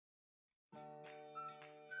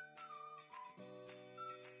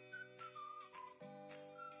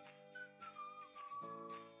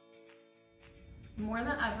More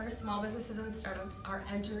than ever, small businesses and startups are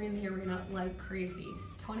entering the arena like crazy.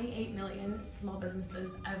 28 million small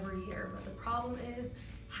businesses every year, but the problem is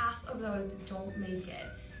half of those don't make it,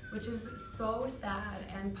 which is so sad,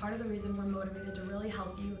 and part of the reason we're motivated to really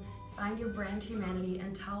help you find your brand humanity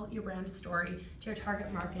and tell your brand story to your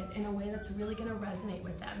target market in a way that's really gonna resonate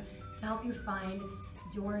with them, to help you find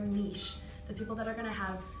your niche, the people that are gonna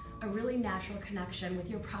have a really natural connection with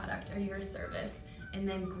your product or your service, and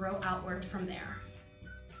then grow outward from there.